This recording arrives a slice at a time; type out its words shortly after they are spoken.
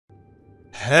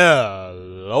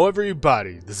Hello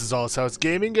everybody, this is Allshouse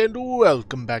Gaming and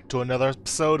welcome back to another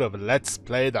episode of Let's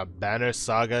Play the Banner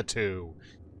Saga 2.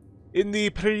 In the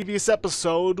previous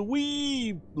episode,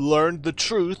 we learned the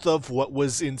truth of what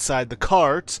was inside the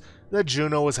cart that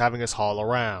Juno was having us haul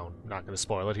around. Not going to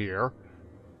spoil it here.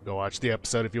 Go watch the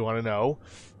episode if you want to know.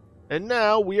 And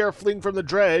now we are fleeing from the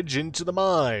Dredge into the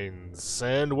mines.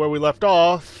 And where we left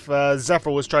off,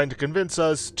 Zephyr was trying to convince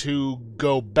us to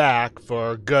go back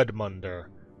for Gudmundur.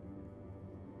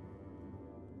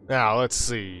 Now, let's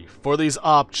see. For these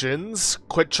options,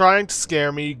 quit trying to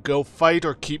scare me, go fight,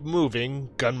 or keep moving,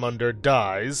 Gudmundur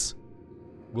dies.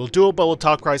 We'll do it, but we'll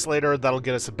talk price later. That'll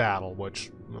get us a battle, which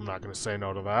I'm not going to say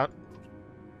no to that.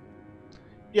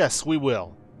 Yes, we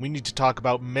will. We need to talk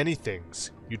about many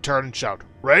things. You turn and shout,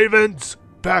 "Ravens,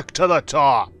 back to the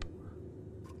top!"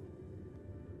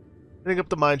 Heading up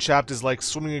the mine shaft is like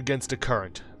swimming against a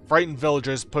current. Frightened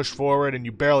villagers push forward, and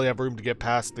you barely have room to get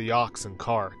past the oxen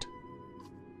cart.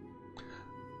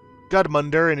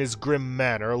 Gudmundur, in his grim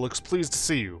manner, looks pleased to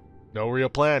see you. No real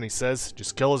plan, he says.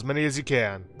 Just kill as many as you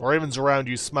can. The ravens around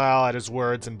you smile at his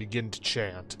words and begin to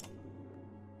chant.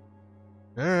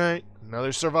 Alright,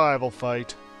 another survival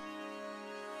fight.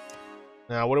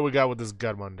 Now, what do we got with this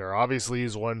Gudmundur? Obviously,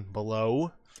 he's one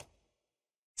below.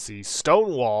 Let's see,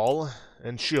 stone wall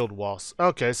and shield walls.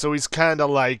 Okay, so he's kind of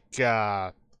like,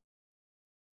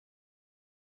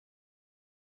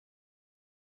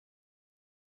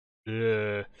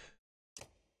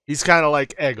 he's kind of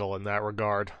like Eggle in that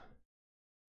regard.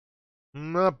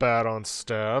 Not bad on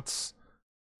stats.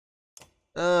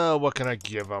 What can I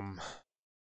give him?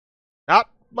 Not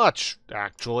much,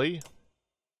 actually.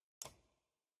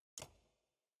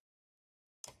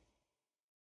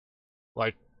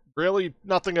 Like, really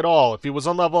nothing at all. If he was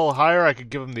on level higher, I could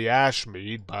give him the Ash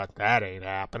Mead, but that ain't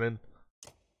happening.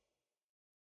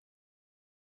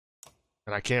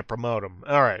 And I can't promote him.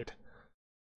 Alright.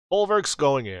 Bulwark's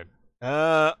going in.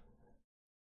 Oh,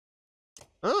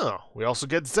 we also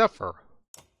get Zephyr.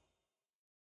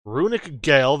 Runic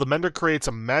Gale, the Mender creates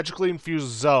a magically infused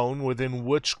zone within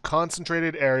which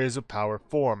concentrated areas of power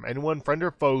form. Anyone, friend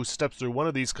or foe, who steps through one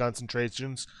of these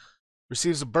concentrations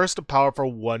receives a burst of power for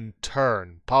 1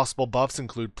 turn. Possible buffs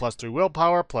include +3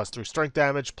 willpower, +3 strength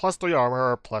damage, +3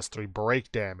 armor, or +3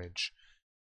 break damage.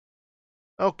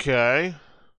 Okay.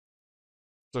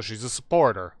 So she's a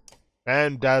supporter.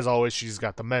 And as always, she's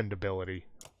got the mend ability.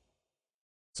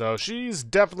 So she's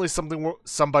definitely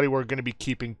somebody we're going to be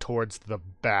keeping towards the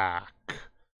back.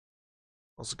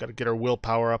 Also got to get her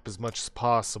willpower up as much as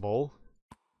possible.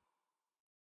 I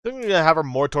think we're going to have her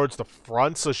more towards the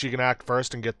front so she can act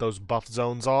first and get those buff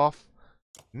zones off.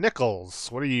 Nichols,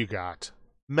 what do you got?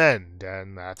 Mend,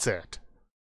 and that's it.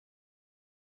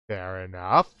 Fair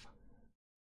enough.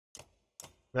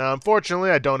 Now,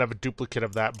 unfortunately, I don't have a duplicate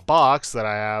of that box that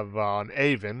I have on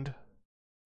Avend.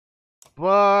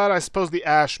 But I suppose the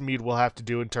Ash Mead will have to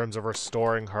do in terms of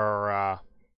restoring her,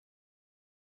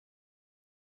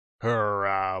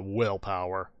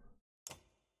 willpower.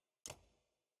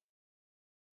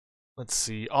 Let's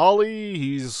see, Ollie,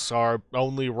 he's our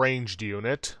only ranged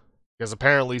unit. Because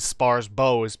apparently Spar's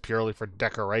bow is purely for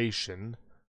decoration.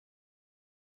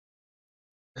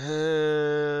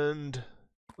 And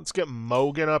let's get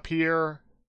Mogan up here.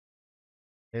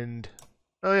 And,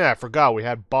 oh yeah, I forgot we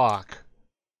had Bach.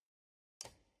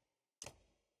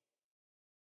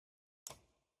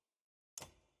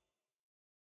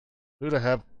 Who to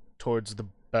have towards the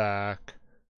back?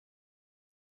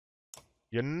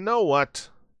 You know what?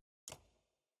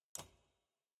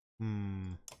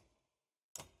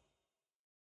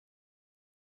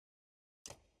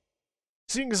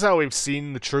 Seeing as how we've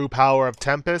seen the true power of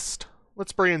Tempest,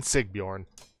 let's bring in Sigbjorn.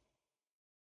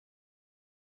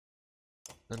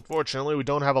 Unfortunately, we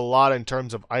don't have a lot in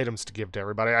terms of items to give to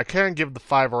everybody. I can give the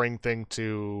 5-ring thing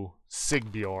to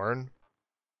Sigbjorn,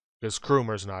 because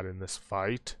Krumer's not in this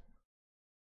fight.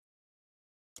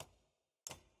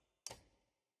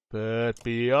 But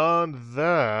beyond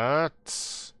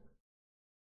that,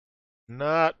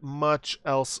 not much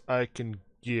else I can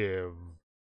give.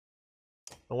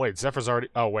 Oh wait, Zephyr's already...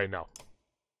 Oh wait, no.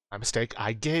 My mistake,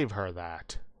 I gave her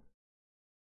that.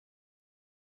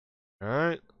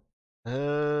 Alright.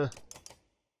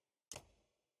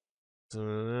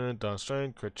 Dawn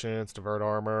strength, crit chance, divert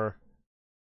armor.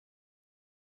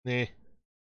 Eh.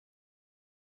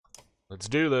 Let's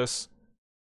do this.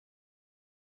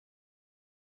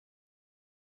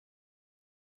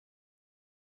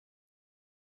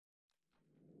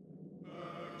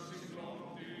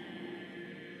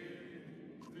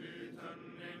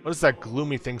 What is that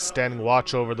gloomy thing standing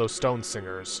watch over those stone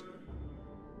singers?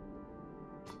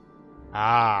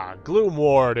 Ah, Gloom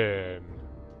Warden.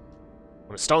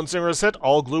 When a Stone Singer is hit,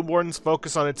 all Gloom Wardens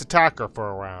focus on its attacker for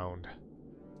a round.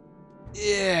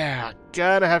 Yeah,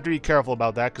 gotta have to be careful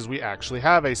about that because we actually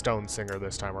have a Stone Singer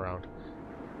this time around.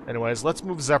 Anyways, let's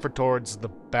move Zephyr towards the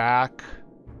back.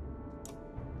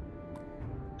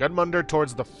 Gudmundur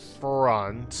towards the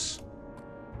front.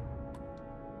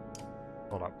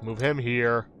 Hold up, move him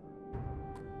here.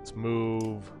 Let's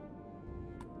move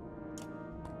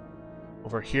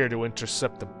over here to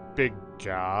intercept the big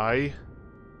guy.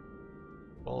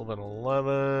 12 and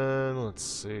 11, let's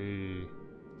see.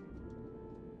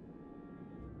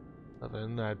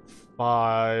 11 at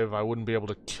 5, I wouldn't be able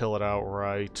to kill it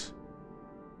outright.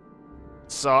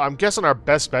 So I'm guessing our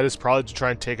best bet is probably to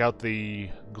try and take out the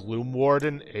Gloom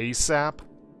Warden ASAP.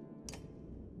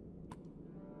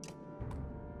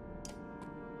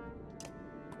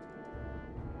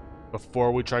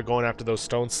 Before we try going after those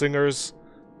Stone Singers.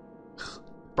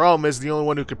 Problem is, the only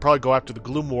one who could probably go after the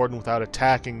Gloom Warden without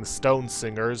attacking the Stone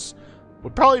Singers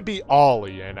would probably be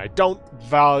Ollie, and I don't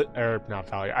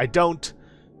I don't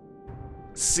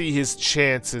see his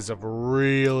chances of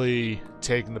really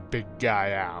taking the big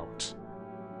guy out.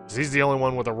 'Cause he's the only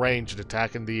one with a range at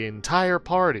attacking the entire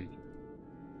party.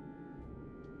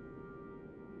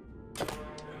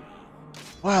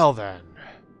 Well then.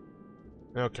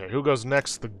 Okay, who goes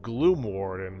next? The Gloom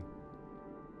Warden.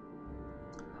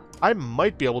 I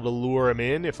might be able to lure him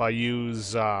in if I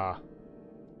use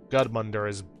Gudmundur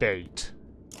as bait.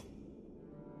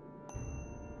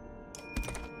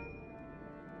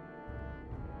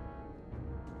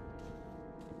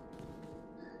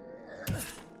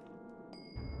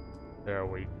 There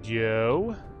we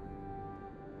go.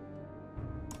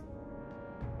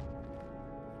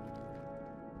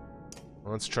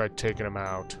 Let's try taking him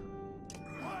out.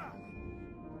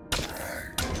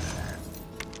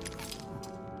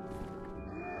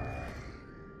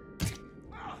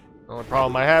 The only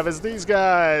problem I have is these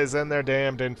guys and their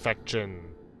damned infection.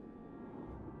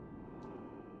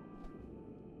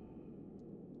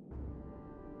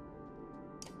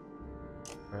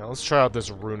 Alright, let's try out this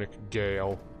Runic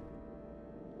Gale.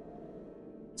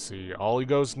 Let's see, Ollie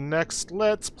goes next.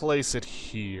 Let's place it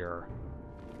here.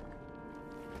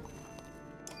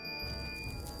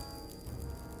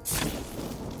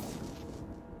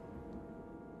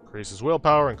 Increases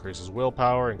willpower,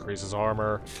 increases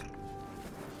armor.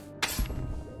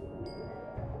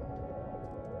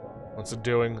 What's it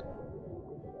doing?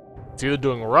 It's either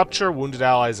doing Rupture, wounded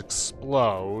allies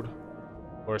explode,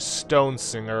 or Stone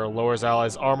Singer lowers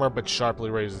allies' armor but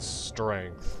sharply raises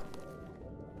strength.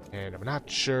 And I'm not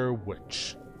sure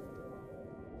which.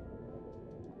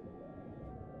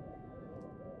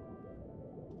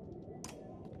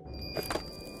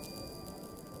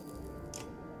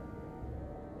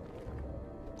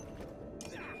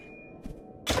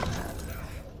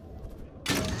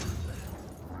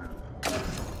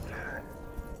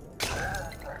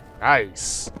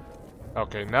 Nice.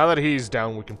 Okay, now that he's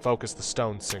down, we can focus the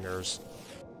Stone Singers.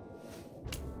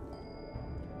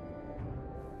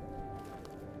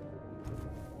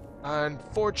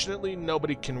 Unfortunately,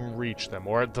 nobody can reach them,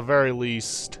 or at the very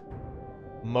least,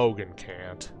 Mogan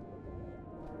can't.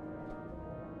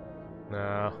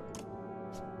 No.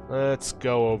 Let's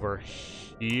go over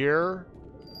here.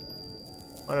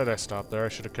 Why did I stop there? I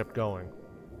should have kept going.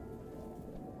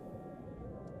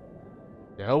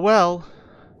 Yeah, well.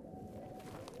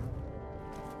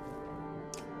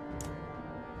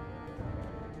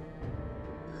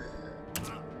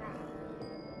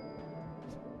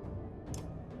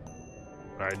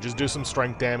 Alright, just do some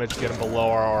strength damage, get him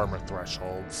below our armor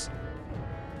thresholds.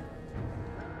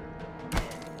 I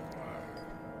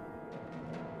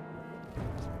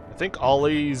think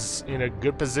Ollie's in a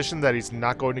good position that he's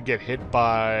not going to get hit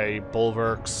by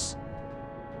bulwarks.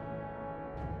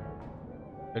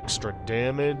 Extra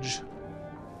damage.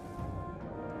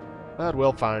 But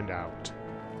we'll find out.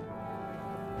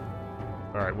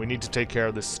 Alright, we need to take care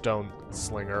of this Stone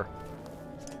Slinger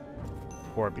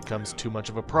before it becomes too much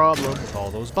of a problem with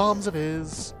all those bombs of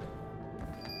his.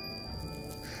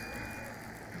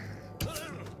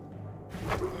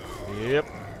 Yep.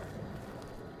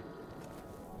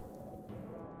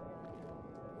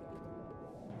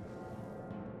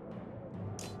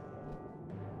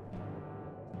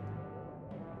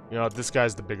 You know, this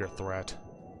guy's the bigger threat.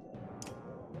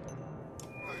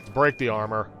 Let's break the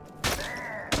armor.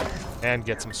 And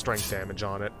get some strength damage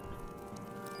on it.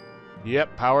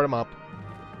 Yep, powered him up.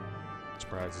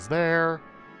 Surprises there.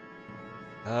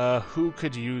 Who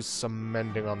could use some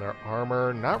mending on their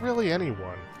armor? Not really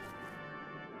anyone.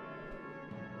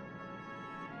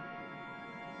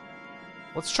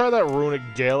 Let's try that Runic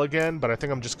Gale again, but I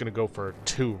think I'm just gonna go for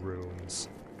 2 runes.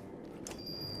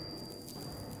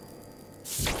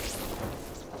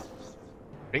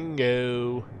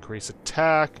 Bingo! Increase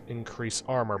attack, increase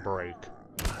armor break.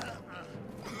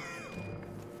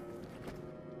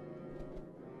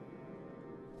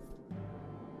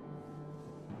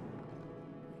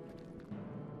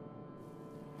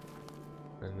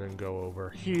 And then go over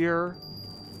here.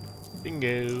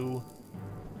 Bingo!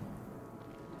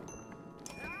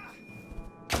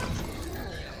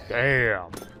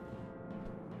 Damn!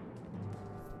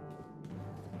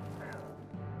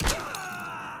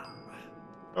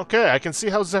 Okay, I can see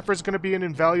how Zephyr's gonna be an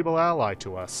invaluable ally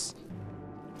to us.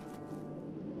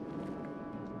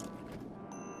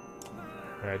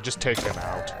 Alright, just take him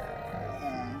out.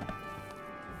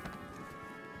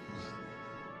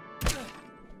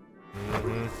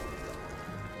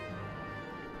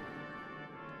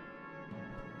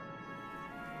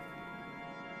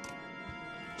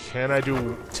 Can I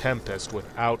do Tempest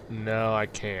without... No, I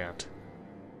can't.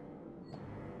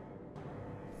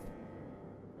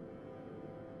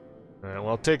 Alright,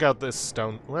 well, take out this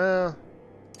stone... Well...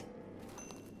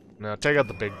 No, take out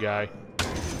the big guy.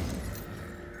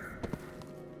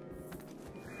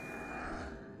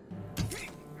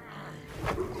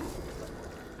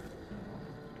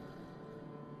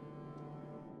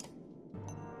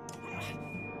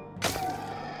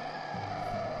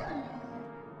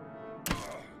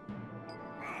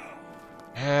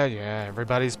 Yeah,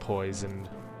 everybody's poisoned.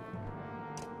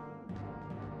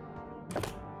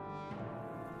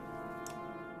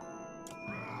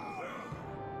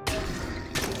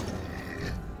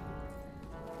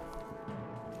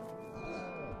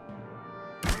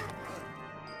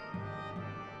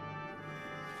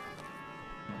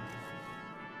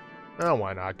 Oh,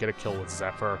 why not? Get a kill with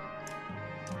Zephyr.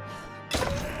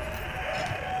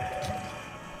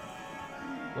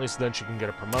 At least then she can get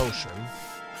a promotion.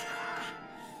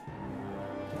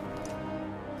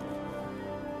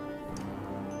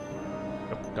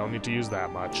 Don't need to use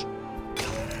that much.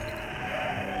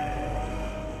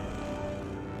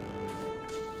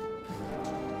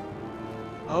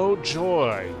 Oh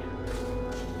joy!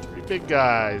 3 big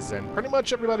guys, and pretty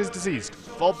much everybody's diseased.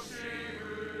 Fall...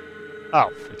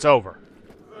 Oh, it's over.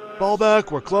 Fall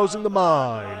back, we're closing the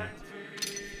mine.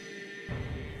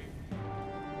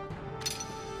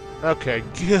 Okay,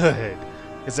 good.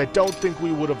 Because I don't think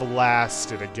we would have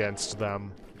lasted against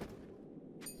them.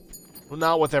 Well,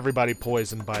 not with everybody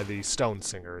poisoned by the Stone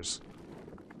Singers.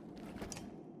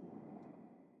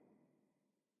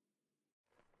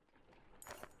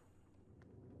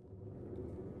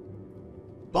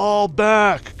 Fall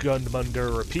back,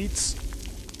 Gundmunder repeats.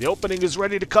 The opening is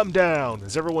ready to come down.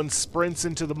 As everyone sprints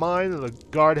into the mine, the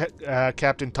guard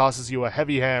captain tosses you a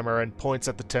heavy hammer and points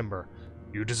at the timber.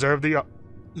 You deserve the...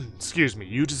 Excuse me,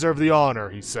 you deserve the honor,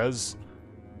 he says.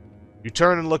 You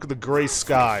turn and look at the gray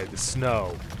sky, the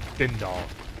snow, Bindal,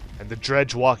 and the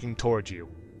dredge walking toward you.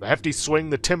 The hefty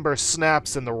swing, the timber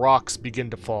snaps, and the rocks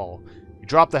begin to fall. You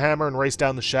drop the hammer and race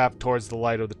down the shaft towards the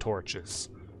light of the torches.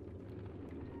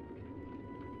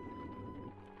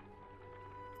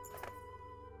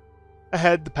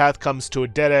 Ahead, the path comes to a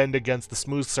dead end against the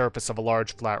smooth surface of a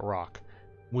large flat rock.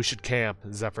 We should camp,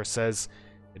 Zephyr says.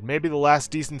 It may be the last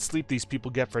decent sleep these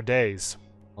people get for days.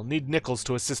 I'll need Nichols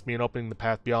to assist me in opening the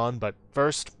path beyond, but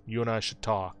first, you and I should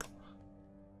talk.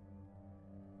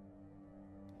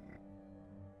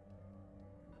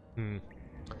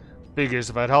 Figures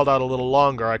if I'd held out a little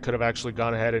longer, I could have actually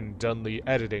gone ahead and done the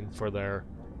editing for their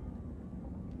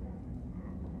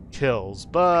kills,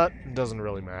 but it doesn't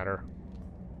really matter.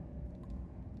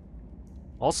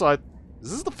 Also,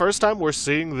 is this the first time we're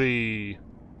seeing the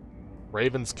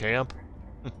Ravens camp?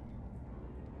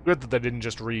 Good that they didn't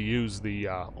just reuse the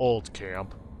old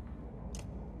camp.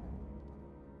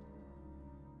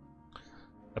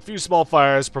 A few small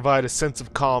fires provide a sense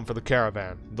of calm for the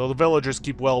caravan, though the villagers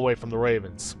keep well away from the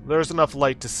ravens. There's enough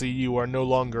light to see you are no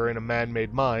longer in a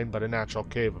man-made mine, but a natural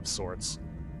cave of sorts.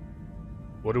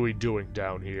 What are we doing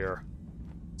down here?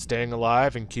 Staying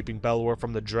alive and keeping Belor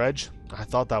from the dredge? I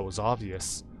thought that was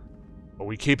obvious. But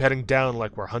we keep heading down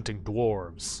like we're hunting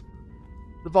dwarves.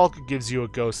 The Valka gives you a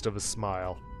ghost of a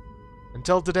smile.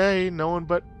 Until today, no one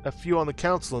but a few on the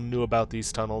council knew about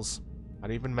these tunnels.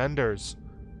 Not even Menders.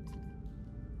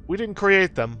 We didn't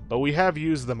create them, but we have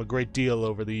used them a great deal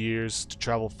over the years to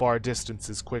travel far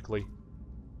distances quickly.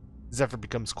 Zephyr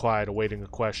becomes quiet, awaiting a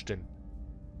question.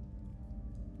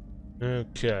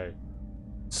 Okay.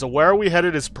 So where are we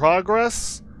headed is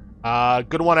progress? Gonna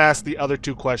want to ask the other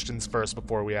 2 questions first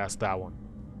before we ask that one.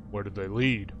 Where did they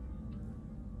lead?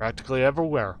 Practically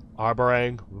everywhere.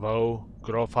 Arborang, Vo,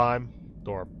 Grofheim.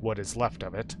 or what is left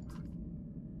of it.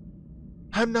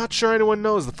 I'm not sure anyone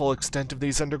knows the full extent of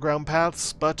these underground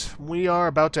paths, but we are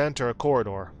about to enter a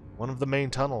corridor, one of the main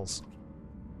tunnels.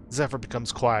 Zephyr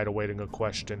becomes quiet, awaiting a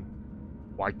question.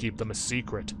 Why keep them a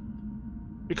secret?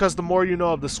 Because the more you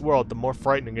know of this world, the more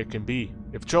frightening it can be.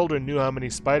 If children knew how many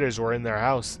spiders were in their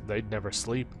house, they'd never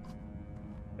sleep.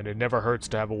 And it never hurts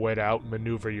to have a way to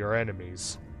outmaneuver your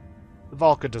enemies. The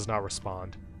Valka does not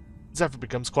respond. Zephyr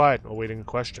becomes quiet, awaiting a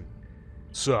question.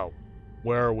 So,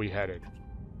 where are we headed?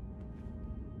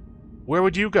 Where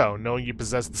would you go, knowing you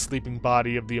possess the sleeping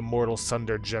body of the immortal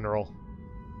Sunder General?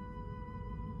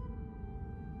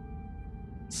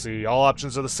 See, all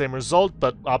options are the same result,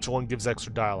 but option 1 gives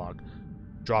extra dialogue.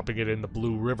 Dropping it in the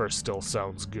Blue River still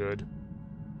sounds good.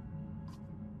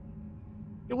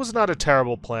 It was not a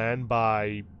terrible plan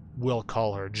by, we'll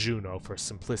call her Juno for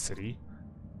simplicity.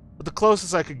 But the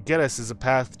closest I could get us is a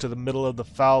path to the middle of the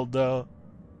Falda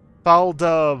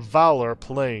Valor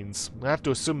Plains. I have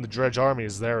to assume the Dredge army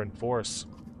is there in force.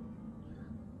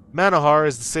 Manahar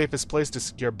is the safest place to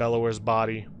secure Bellower's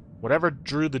body. Whatever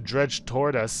drew the Dredge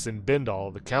toward us in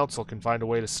Bindal, the Council can find a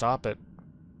way to stop it.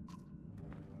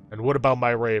 And what about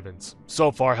my ravens?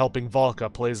 So far, helping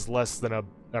Valka pays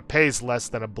less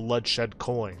than a bloodshed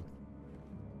coin.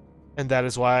 And that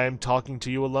is why I am talking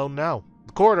to you alone now.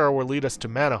 The corridor will lead us to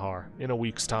Manahar in a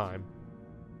week's time.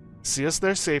 See us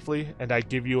there safely, and I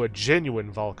give you a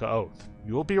genuine Valka oath.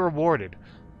 You will be rewarded,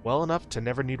 well enough to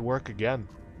never need work again.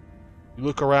 You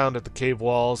look around at the cave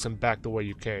walls and back the way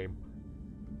you came.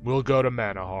 We'll go to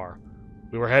Manahar.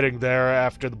 We were heading there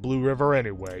after the Blue River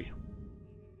anyway.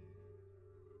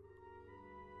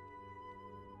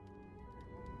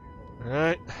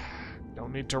 Alright.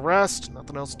 Don't need to rest.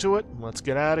 Nothing else to it. Let's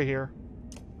get out of here.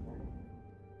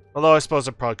 Although I suppose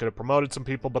I probably could have promoted some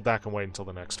people, but that can wait until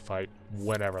the next fight.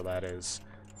 Whenever that is.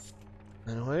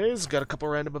 Anyways, got a couple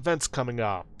random events coming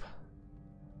up.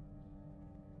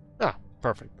 Ah,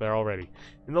 perfect. There already.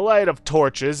 In the light of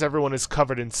torches, everyone is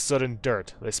covered in soot and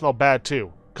dirt. They smell bad,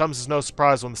 too. Comes as no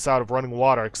surprise when the sound of running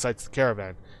water excites the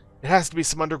caravan. It has to be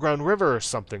some underground river or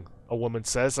something, a woman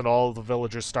says, and all the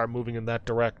villagers start moving in that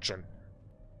direction.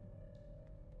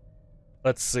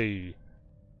 Let's see.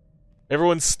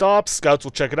 Everyone stops, scouts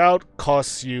will check it out,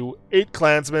 costs you 8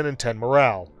 clansmen and 10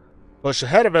 morale. Push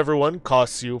ahead of everyone,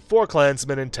 costs you 4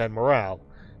 clansmen and 10 morale.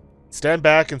 Stand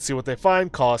back and see what they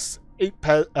find, costs 8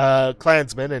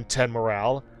 clansmen and 10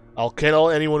 morale. I'll kill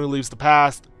anyone who leaves the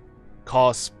path,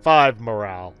 costs 5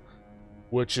 morale.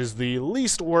 Which is the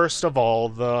least worst of all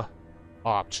the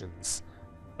options.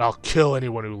 I'll kill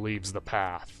anyone who leaves the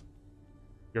path.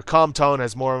 Your calm tone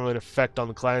has more of an effect on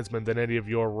the clansmen than any of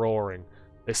your roaring.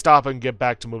 They stop and get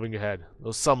back to moving ahead,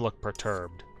 though some look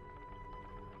perturbed.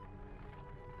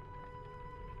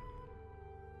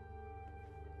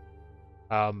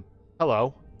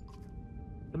 Hello.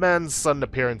 The man's sudden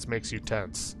appearance makes you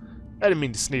tense. I didn't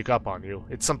mean to sneak up on you.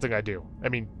 It's something I do. I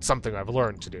mean, something I've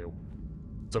learned to do.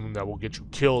 Something that will get you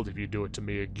killed if you do it to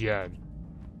me again.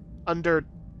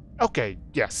 Okay,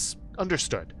 yes,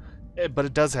 understood. But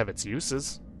it does have its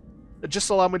uses. Just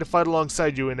allow me to fight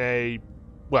alongside you in a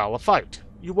fight.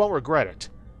 You won't regret it.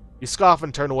 You scoff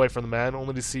and turn away from the man,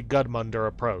 only to see Gudmundur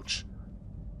approach.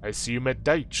 I see you met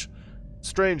Deitch.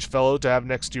 Strange fellow to have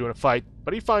next to you in a fight,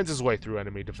 but he finds his way through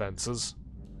enemy defenses.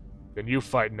 Then you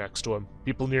fight next to him.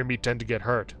 People near me tend to get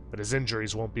hurt, but his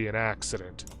injuries won't be an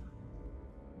accident.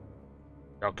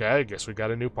 Okay, I guess we got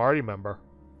a new party member.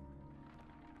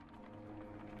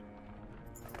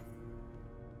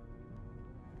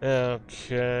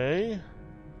 Okay.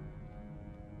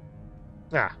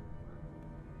 The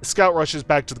scout rushes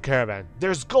back to the caravan.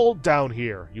 There's gold down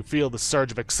here. You feel the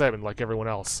surge of excitement like everyone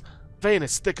else. Vein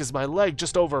as thick as my leg,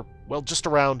 just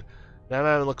around. That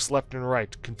man looks left and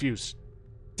right, confused.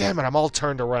 Damn it, I'm all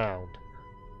turned around.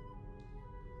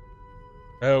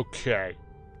 Okay.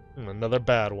 Another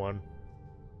bad one.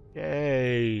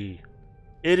 Yay.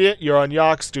 Idiot, you're on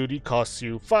Yak's duty, costs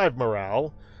you 5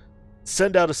 morale.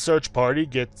 Send out a search party,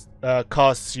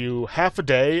 costs you half a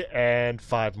day and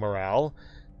 5 morale.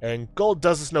 And gold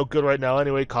does us no good right now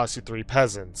anyway, costs you 3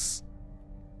 peasants.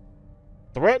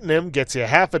 Threaten him, gets you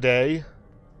half a day,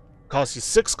 costs you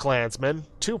 6 clansmen,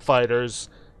 2 fighters,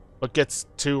 but gets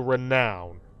 2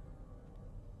 renown.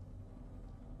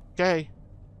 Okay.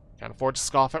 Can't afford to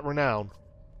scoff at renown.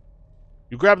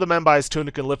 You grab the man by his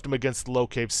tunic and lift him against the low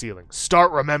cave ceiling.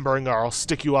 Start remembering or I'll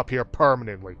stick you up here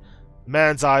permanently. The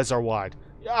man's eyes are wide.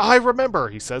 I remember,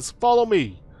 he says. Follow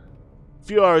me. A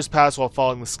few hours pass while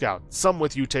following the scout. Some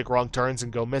with you take wrong turns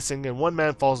and go missing, and one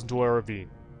man falls into a ravine.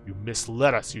 You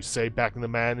misled us, you say, backing the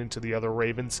man into the other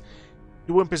ravens.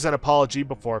 He whimpers an apology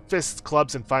before fists,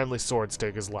 clubs, and finally swords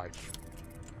take his life.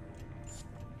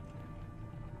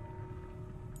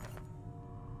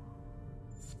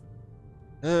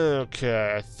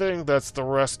 Okay, I think that's the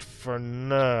rest for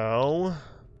now.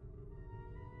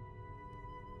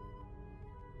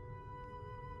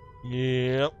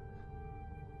 Yep.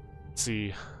 Let's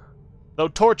see. Though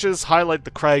torches highlight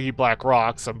the craggy black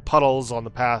rocks and puddles on the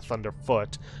path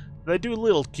underfoot, they do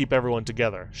little to keep everyone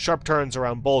together. Sharp turns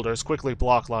around boulders quickly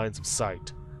block lines of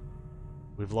sight.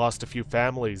 We've lost a few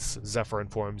families, Zephyr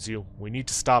informs you. We need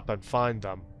to stop and find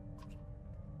them.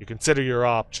 You consider your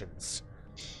options.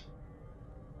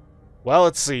 Well,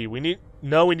 let's see. We need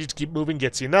to keep moving,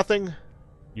 gets you nothing.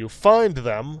 You find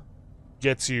them,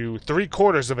 gets you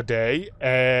 3/4 of a day,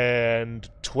 and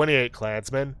 28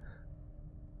 clansmen.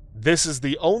 This is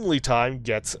the only time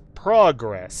gets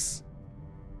progress.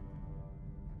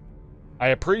 I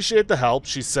appreciate the help,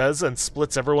 she says, and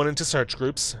splits everyone into search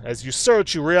groups. As you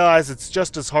search, you realize it's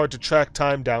just as hard to track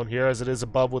time down here as it is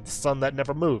above with the sun that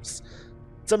never moves.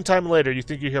 Sometime later, you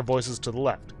think you hear voices to the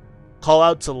left. Call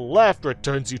out to the left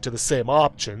returns you to the same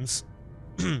options.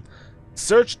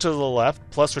 Search to the left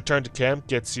plus return to camp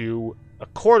gets you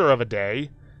 1/4 of a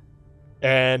day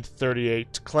and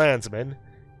 38 clansmen.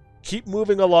 Keep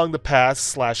moving along the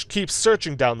path / keep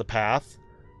searching down the path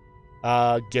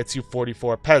gets you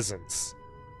 44 peasants.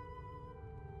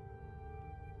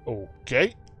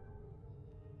 Okay.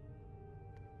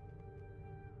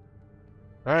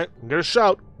 Alright, I'm gonna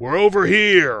shout, "We're over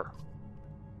here!"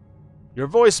 Your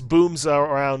voice booms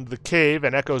around the cave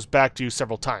and echoes back to you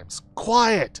several times.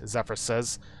 "Quiet," Zephyr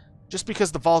says. "Just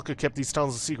because the Valka kept these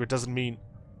tunnels a secret doesn't mean..."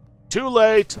 "Too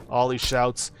late!" Ollie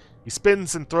shouts. He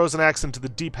spins and throws an axe into the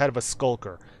deep head of a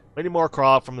skulker. Many more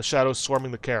crawl out from the shadows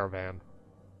swarming the caravan.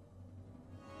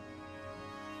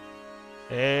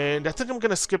 And I think I'm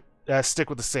going to stick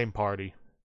with the same party.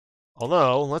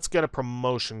 Although, let's get a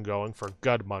promotion going for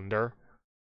Gudmunder.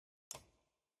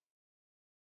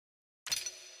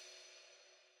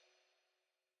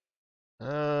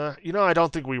 You know, I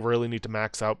don't think we really need to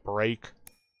max out Break.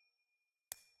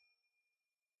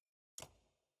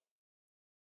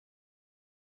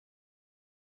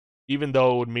 Even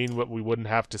though it would mean that we wouldn't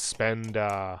have to spend,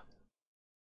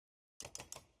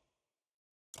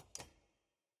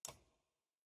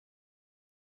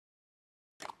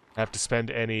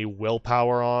 any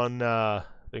willpower on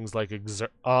things like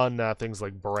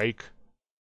Break.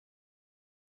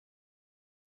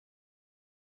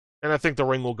 And I think the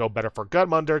ring will go better for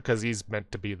Gudmunder because he's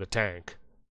meant to be the tank.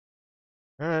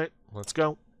 Alright, let's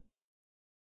go.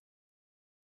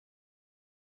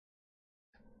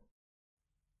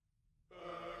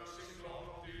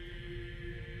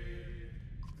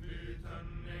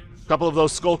 A couple of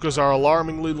those skulkers are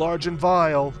alarmingly large and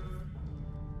vile.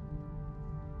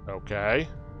 Okay.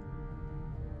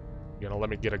 You gonna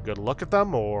let me get a good look at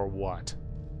them, or what?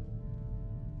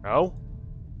 No?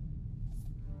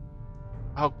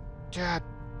 Oh, god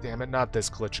damn it, not this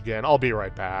glitch again. I'll be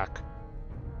right back.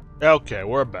 Okay,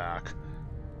 we're back.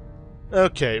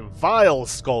 Okay, vile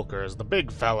skulkers, the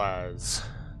big fellas.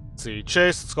 Let's see,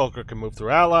 chase, skulker can move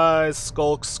through allies.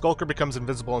 Skulker becomes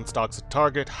invisible and stalks a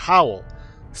target. Howl.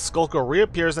 Skulker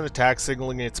reappears and attacks,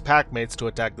 signaling its packmates to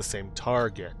attack the same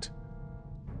target.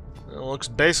 It looks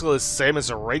basically the same as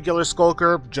a regular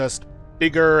Skulker, just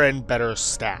bigger and better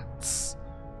stats.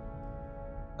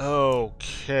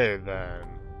 Okay, then.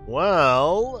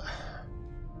 Well...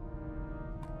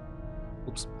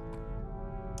 Oops.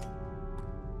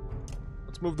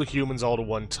 Let's move the humans all to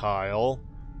one tile.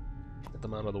 Get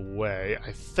them out of the way.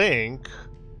 I think...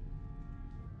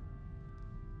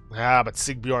 but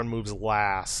Sigbjorn moves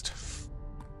last.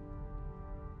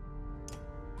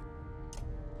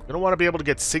 Gonna want to be able to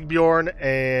get Sigbjorn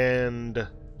and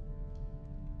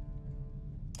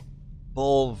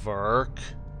Bulwark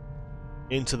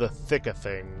into the thick of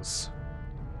things.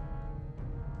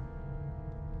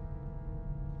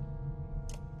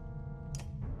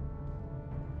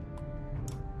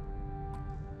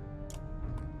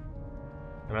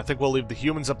 And I think we'll leave the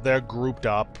humans up there grouped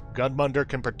up. Gudmunder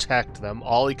can protect them.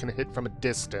 Ollie can hit from a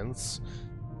distance.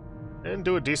 And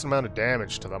do a decent amount of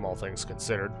damage to them, all things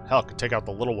considered. Hell, could take out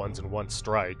the little ones in one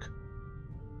strike.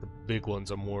 The big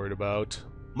ones I'm worried about.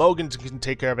 Mogan can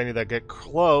take care of any that get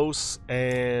close,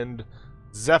 and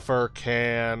Zephyr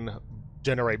can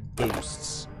generate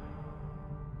boosts.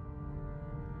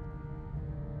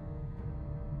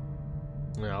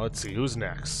 Now, let's see, who's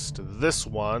next? This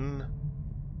one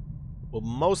will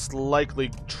most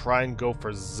likely try and go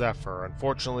for Zephyr.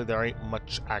 Unfortunately, there ain't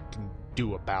much I can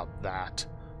do about that.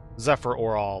 Zephyr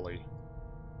or Ollie.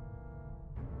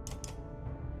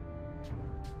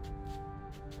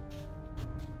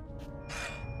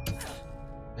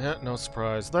 Yeah, no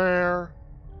surprise there.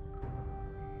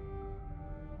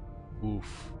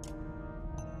 Oof.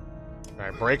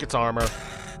 Alright, break its armor.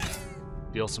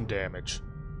 Deal some damage.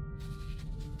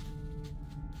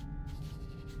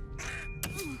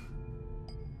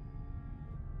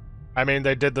 I mean,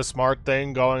 they did the smart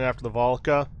thing going after the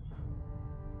Volca.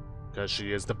 Because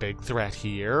she is the big threat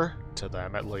here. To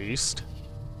them, at least.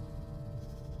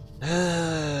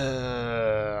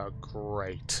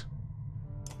 Great.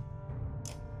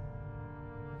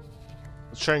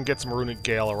 Let's try and get some Runic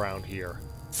Gale around here.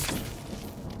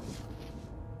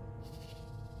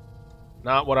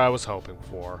 Not what I was hoping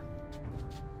for.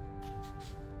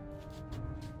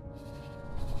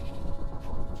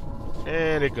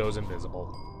 And it goes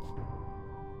invisible.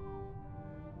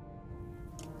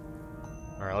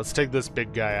 Alright, let's take this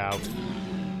big guy out.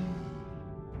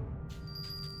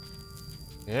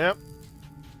 Yep.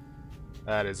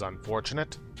 That is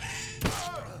unfortunate.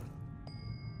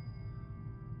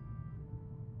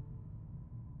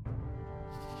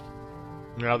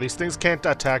 Now, these things can't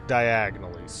attack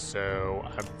diagonally, so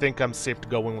I think I'm safe to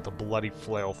go in with a bloody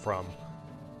flail from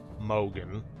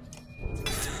Mogan.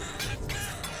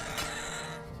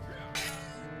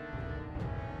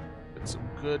 Get some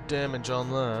good damage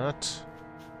on that.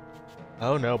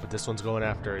 Oh no, but this one's going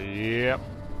after. Yep.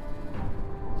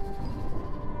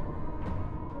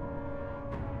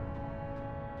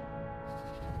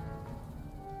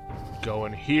 Go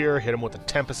in here, hit him with a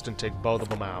Tempest, and take both of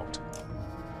them out.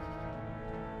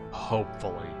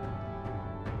 Hopefully.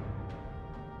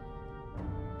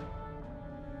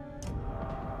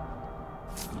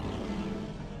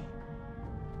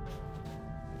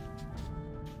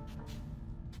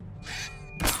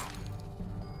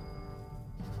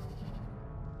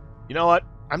 You know what?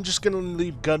 I'm just gonna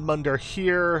leave Gunmunder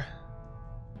here.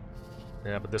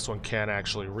 Yeah, but this one can't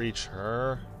actually reach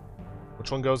her. Which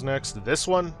one goes next? This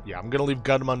one? Yeah, I'm gonna leave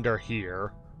Gunmunder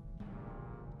here.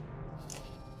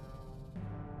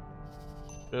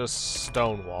 Just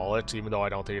stonewall it, even though I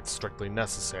don't think it's strictly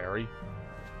necessary.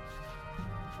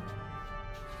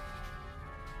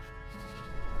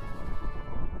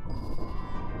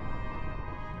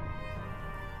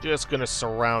 Just gonna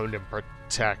surround and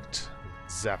protect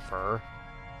Zephyr.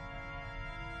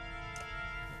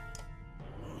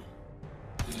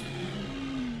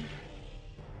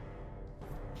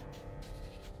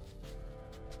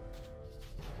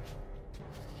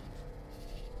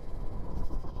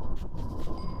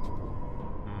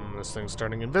 This thing's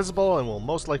turning invisible and will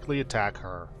most likely attack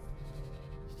her.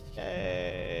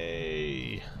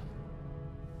 Yay!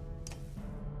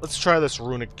 Let's try this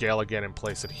Runic Gale again and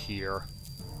place it here.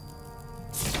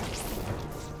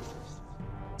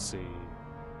 Let's see.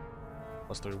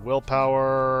 +3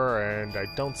 willpower, and I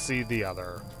don't see the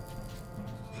other.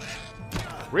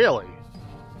 Really?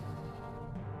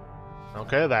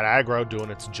 Okay, that aggro doing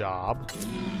its job.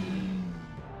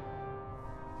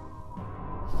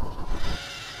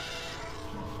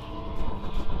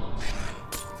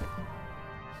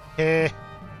 Eh.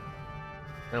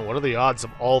 And what are the odds of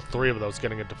all three of those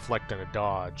getting a deflect and a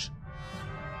dodge?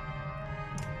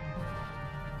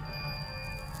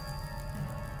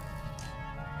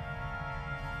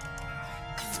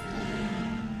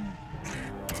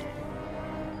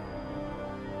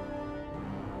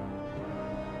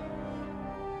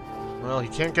 Well, he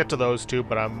can't get to those two,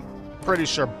 but I'm pretty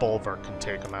sure Bulwark can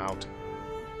take him out.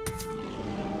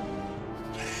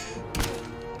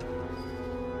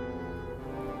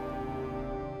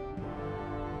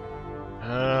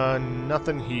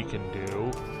 Nothing he can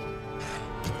do.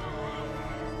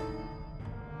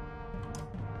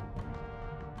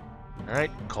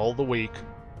 Alright, call the weak.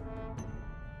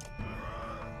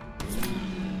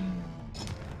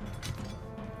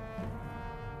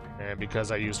 And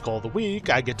because I used Call the Weak,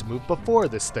 I get to move before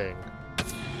this thing.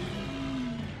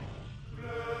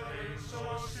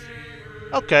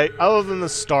 Okay, other than the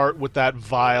start with that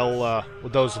vile,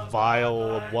 with those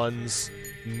vile ones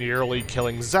nearly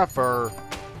killing Zephyr,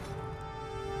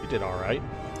 we did alright.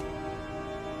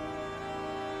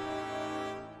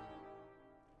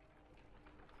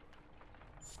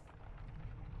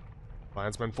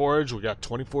 Clansman Forge, we got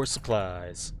 24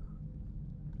 supplies.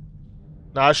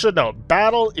 Now, I should note,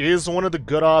 battle is one of the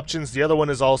good options. The other one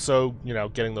is also, you know,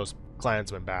 getting those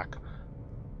clansmen back.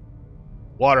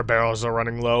 Water barrels are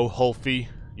running low, Hulfie.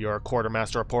 Your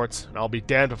quartermaster reports, and I'll be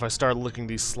damned if I start licking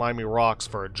these slimy rocks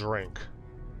for a drink.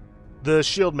 The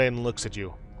shield maiden looks at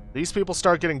you. These people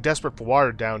start getting desperate for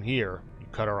water down here. You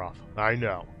cut her off. I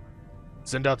know.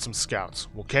 Send out some scouts.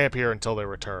 We'll camp here until they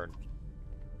return.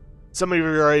 Some of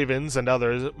your ravens and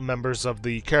other members of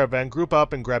the caravan group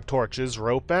up and grab torches,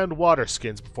 rope, and water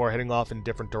skins before heading off in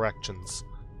different directions.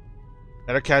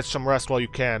 Better catch some rest while you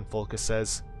can, Fulka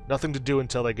says. Nothing to do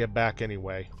until they get back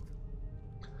anyway.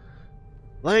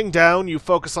 Laying down, you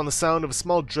focus on the sound of a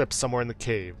small drip somewhere in the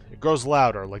cave. It grows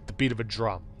louder, like the beat of a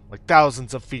drum, like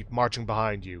thousands of feet marching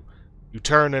behind you. You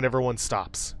turn and everyone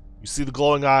stops. You see the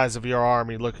glowing eyes of your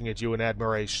army looking at you in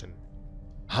admiration.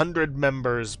 100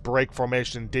 members break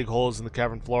formation, dig holes in the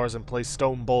cavern floors, and place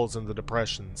stone bowls in the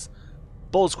depressions.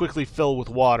 Bowls quickly fill with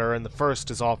water, and the first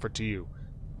is offered to you.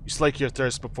 You slake your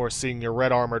thirst before seeing your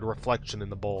red-armored reflection in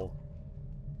the bowl.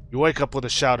 You wake up with a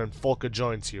shout and Fulka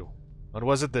joins you. What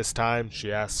was it this time?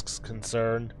 She asks,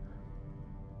 concerned.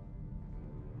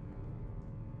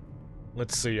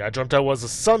 Let's see, I dreamt I was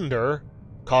asunder.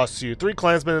 Costs you 3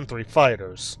 clansmen and 3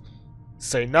 fighters.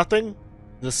 Say nothing?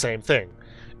 The same thing.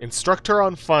 Instruct her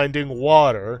on finding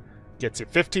water. Gets you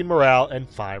 15 morale and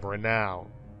 5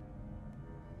 renown.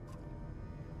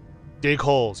 Dig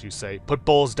holes, you say. Put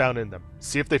bowls down in them.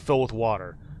 See if they fill with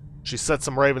water. She sets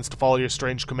some ravens to follow your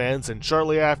strange commands, and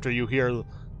shortly after you hear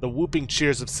the whooping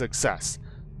cheers of success.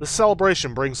 The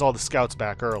celebration brings all the scouts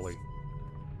back early.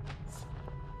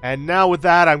 And now with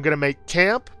that, I'm going to make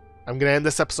camp. I'm going to end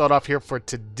this episode off here for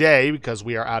today because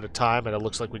we are out of time and it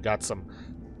looks like we got some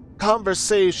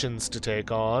conversations to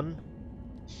take on.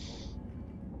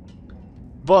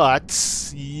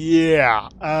 But, yeah,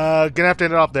 gonna have to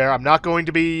end it off there. I'm not going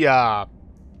to be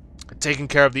taking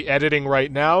care of the editing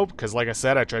right now because, like I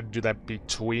said, I tried to do that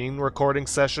between recording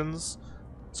sessions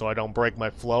so I don't break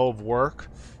my flow of work.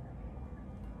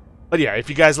 But yeah, if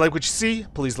you guys like what you see,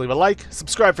 please leave a like,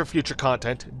 subscribe for future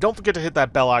content, don't forget to hit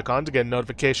that bell icon to get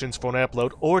notifications for when I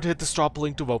upload, or to hit the stop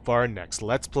link to vote for our next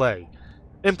Let's Play.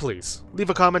 And please, leave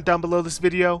a comment down below this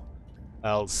video.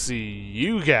 I'll see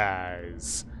you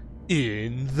guys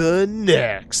in the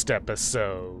next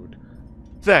episode.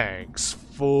 Thanks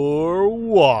for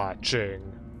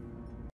watching.